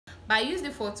but I used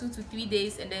it for 2 to 3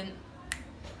 days and then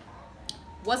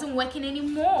wasn't working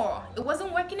anymore. It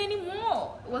wasn't working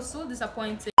anymore. It was so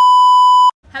disappointing.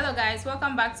 Hello guys,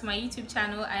 welcome back to my YouTube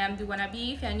channel. I am the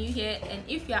wannabe if you're new here, and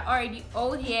if you're already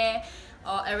old here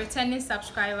or a returning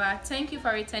subscriber, thank you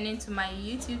for returning to my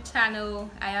YouTube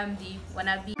channel. I am the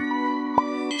wannabe.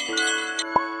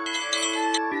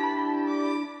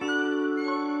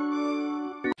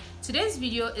 Today's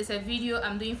video is a video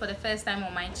I'm doing for the first time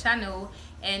on my channel,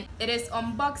 and it is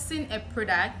unboxing a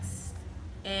product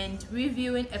and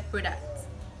reviewing a product.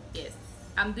 Yes,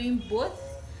 I'm doing both,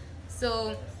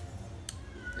 so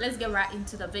let's get right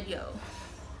into the video.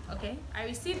 Okay, I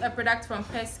received a product from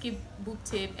Perski Boob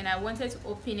Tape and I wanted to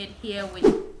open it here with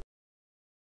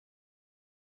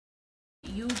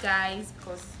you guys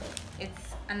because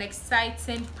it's an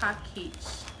exciting package.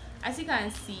 As you can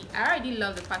see, I already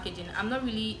love the packaging. I'm not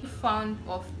really fond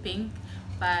of pink,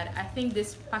 but I think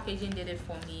this packaging did it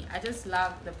for me. I just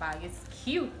love the bag. It's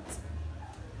cute.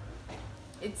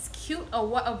 It's cute or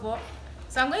whatever.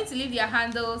 So I'm going to leave their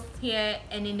handles here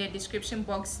and in the description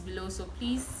box below, so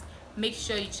please make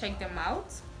sure you check them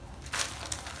out.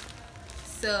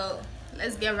 So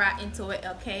let's get right into it.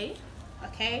 Okay,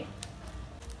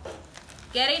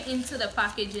 getting into the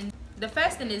packaging, the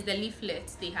first thing is the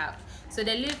leaflet they have. So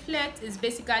the leaflet is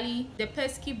basically the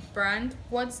Perski brand,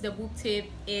 what the boob tape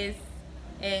is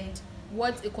and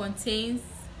what it contains,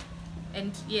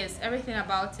 and yes, everything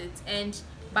about it. And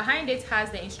behind it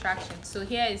has the instructions. So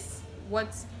here is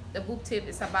what the boob tape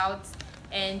is about,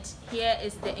 and here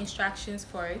is the instructions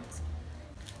for it.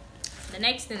 The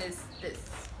next thing is this.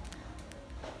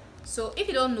 So if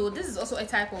you don't know, this is also a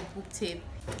type of boob tape.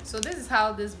 So this is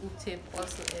how this boob tape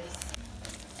also is.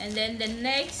 And then the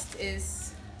next is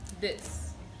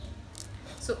this.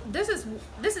 So this is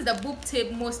the boob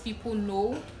tape most people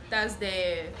know. That's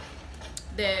the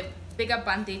bigger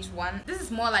bandage one. This is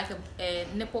more like a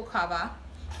nipple cover,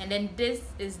 and then this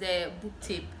is the boob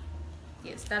tape.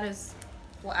 Yes, that is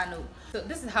what I know. So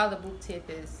this is how the boob tape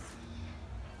is.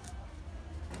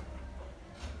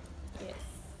 Yes,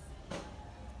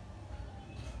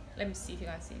 let me see if you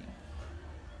can see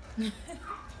me.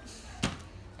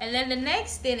 And then the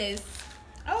next thing is,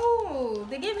 oh,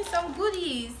 they gave me some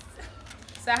goodies.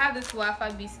 So I have this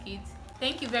wafer biscuit.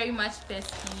 Thank you very much,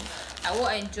 Perski. I will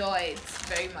enjoy it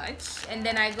very much. And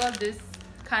then I got this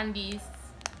candies.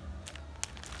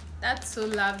 That's so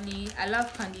lovely. I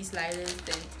love candy sliders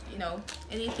and, you know,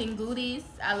 anything goodies.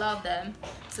 I love them.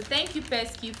 So thank you,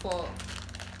 Perski, for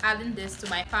adding this to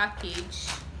my package.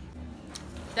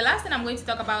 The last thing I'm going to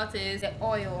talk about is the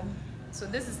oil. So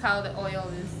this is how the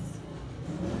oil is.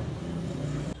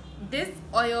 This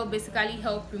oil basically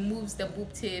helps removes the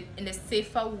boob tape in a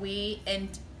safer way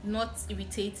and not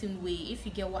irritating way, if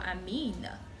you get what I mean.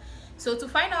 So to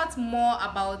find out more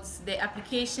about the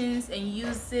applications and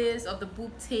uses of the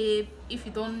boob tape, if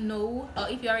you don't know, or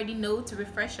if you already know, to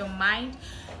refresh your mind,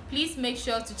 please make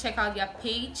sure to check out their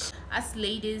page. As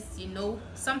ladies, you know,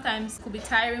 sometimes it could be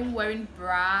tiring wearing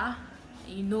bra.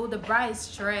 You know, the bra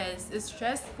is it's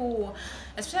stressful,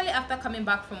 especially after coming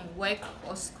back from work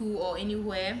or school or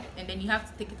anywhere, and then you have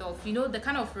to take it off. You know, the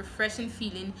kind of refreshing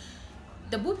feeling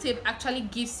the boob tape actually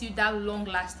gives you, that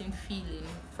long-lasting feeling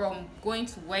from going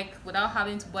to work without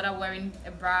having to bother wearing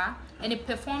a bra, and it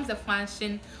performs the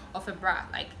function of a bra.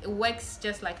 Like, it works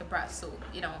just like a bra. So,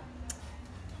 you know,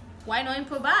 why not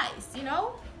improvise, you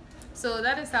know? So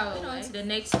that is how it works. The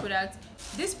next product,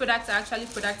 these products are actually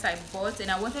products I bought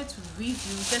and I wanted to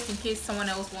review just in case someone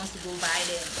else wants to go buy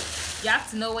them. You have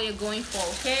to know what you're going for,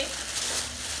 okay?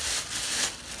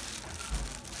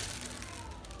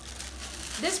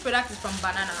 This product is from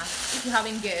Banana, if you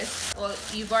haven't guessed, or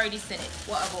you've already seen it,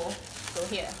 whatever. So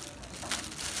here,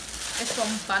 it's from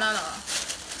Banana.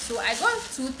 So I got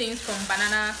two things from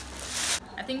Banana,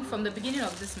 I think from the beginning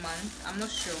of this month, I'm not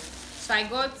sure. So I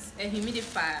got a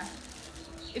humidifier.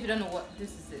 If you don't know what this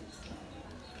is, it,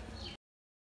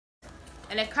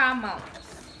 and a car mount.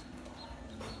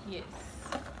 Yes.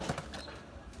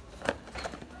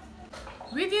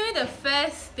 Reviewing the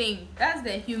first thing, that's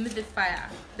the humidifier,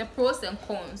 the pros and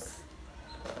cons.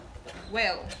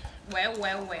 Well.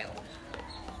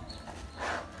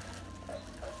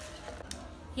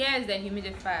 Here is the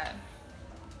humidifier.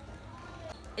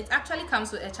 It actually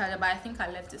comes with a charger, but I think I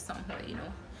left it somewhere, you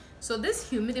know. So this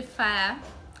humidifier,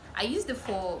 I used it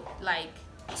for like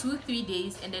 2-3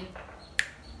 days, and then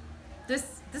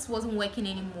this wasn't working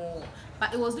anymore,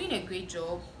 but it was doing a great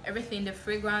job. Everything, the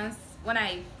fragrance, when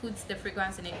I put the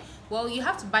fragrance in it, well, you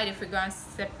have to buy the fragrance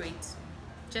separate,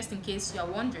 just in case you are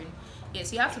wondering.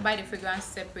 Yes, you have to buy the fragrance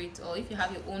separate, or if you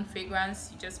have your own fragrance,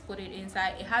 you just put it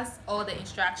inside. It has all the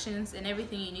instructions and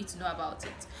everything you need to know about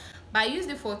it. But I used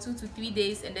it for 2 to 3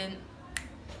 days and then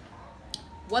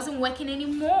wasn't working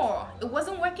anymore. It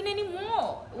wasn't working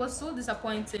anymore. It was so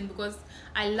disappointing because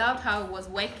I loved how it was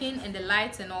working and the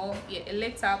lights and all. Yeah, it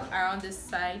lit up around this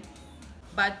side,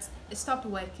 but it stopped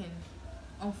working,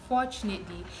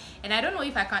 unfortunately. And I don't know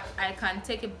if I can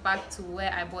take it back to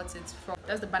where I bought it from.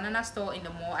 That's the banana store in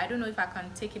the mall. I don't know if I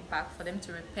can take it back for them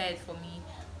to repair it for me.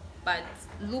 But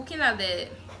looking at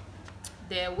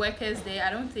the workers there,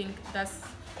 I don't think that's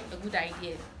a good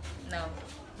idea. No.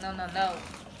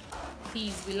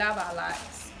 Please, we love our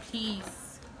lives.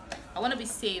 Please, I want to be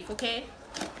safe, okay?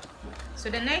 So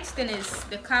the next thing is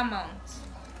the car mount.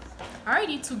 I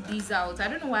already took these out. I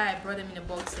don't know why I brought them in a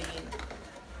box again.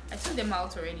 I took them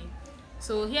out already.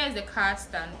 So here is the car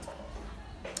stand.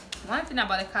 One thing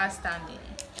about the car stand,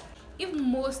 if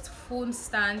most phone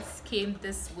stands came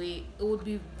this way, it would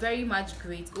be very much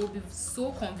great. It would be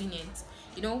so convenient,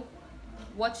 you know.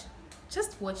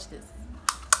 Just watch this.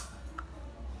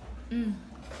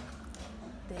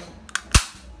 There.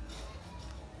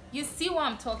 You see what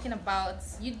I'm talking about?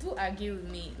 You do agree with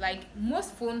me. Like,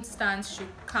 most phone stands should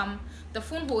come, the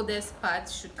phone holders part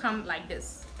should come like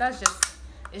this.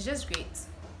 It's just great.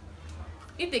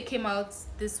 If they came out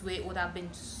this way, it would have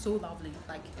been so lovely.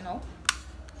 Like, you know,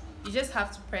 you just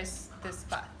have to press this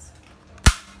part.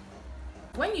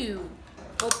 When you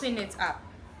open it up,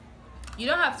 you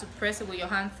don't have to press it with your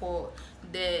hand for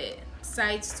the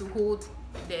sides to hold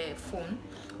the phone.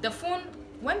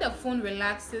 When the phone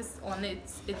relaxes on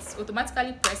it, it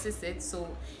automatically presses it, so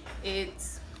it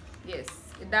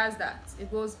does that. It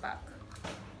goes back.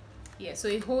 Yeah, so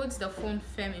it holds the phone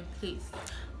firm in place.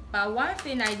 But one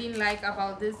thing I didn't like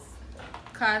about this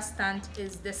car stand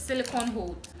is the silicone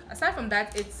hold. Aside from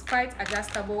that, it's quite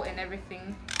adjustable and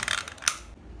everything.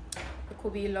 It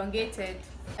could be elongated.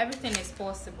 Everything is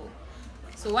possible.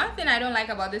 So one thing I don't like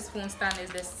about this phone stand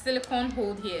is the silicone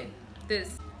hold here.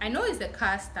 I know it's the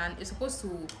car stand. It's supposed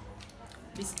to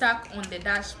be stuck on the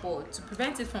dashboard to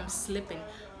prevent it from slipping.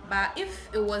 But if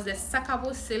it was a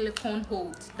suckable silicone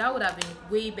hold, that would have been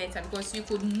way better, because you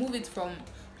could move it from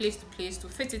place to place to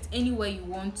fit it anywhere you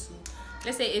want to.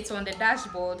 Let's say it's on the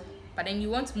dashboard, but then you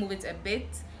want to move it a bit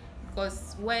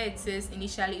because where it is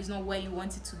initially is not where you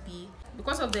want it to be.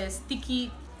 Because of the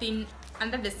sticky thing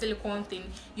under the silicone thing,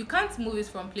 you can't move it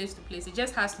from place to place. It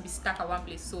just has to be stuck at one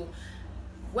place. So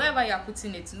wherever you are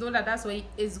putting it, know that that's where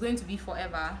it's going to be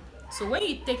forever. So when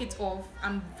you take it off,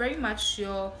 I'm very much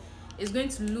sure it's going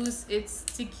to lose its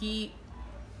sticky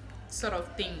sort of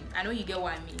thing. I know you get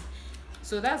what I mean.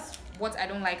 So that's what I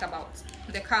don't like about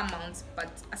the car mount.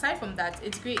 But aside from that,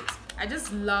 it's great. I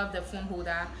just love the phone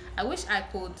holder. I wish I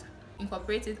could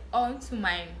incorporate it onto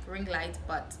my ring light,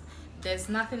 but there's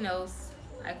nothing else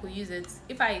I could use it.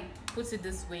 If I put it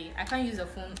this way, I can't use the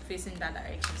phone facing that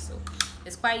direction, so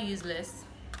it's quite useless.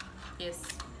 Yes,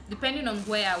 depending on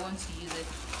where I want to use it,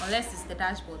 unless it's the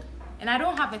dashboard. And I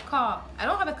don't have a car. I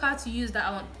don't have a car to use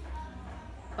that one,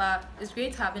 but it's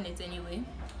great having it anyway.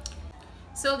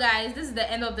 So guys, this is the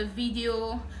end of the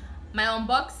video. My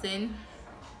unboxing,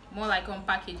 more like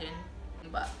unpackaging,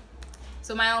 but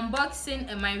so my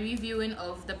unboxing and my reviewing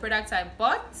of the products I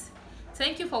bought.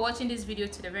 Thank you for watching this video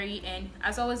to the very end.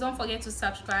 As always, don't forget to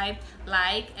subscribe,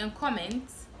 like, and comment.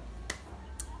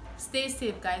 Stay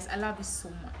safe, guys. I love you so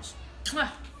much. Mwah.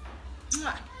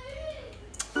 Mwah.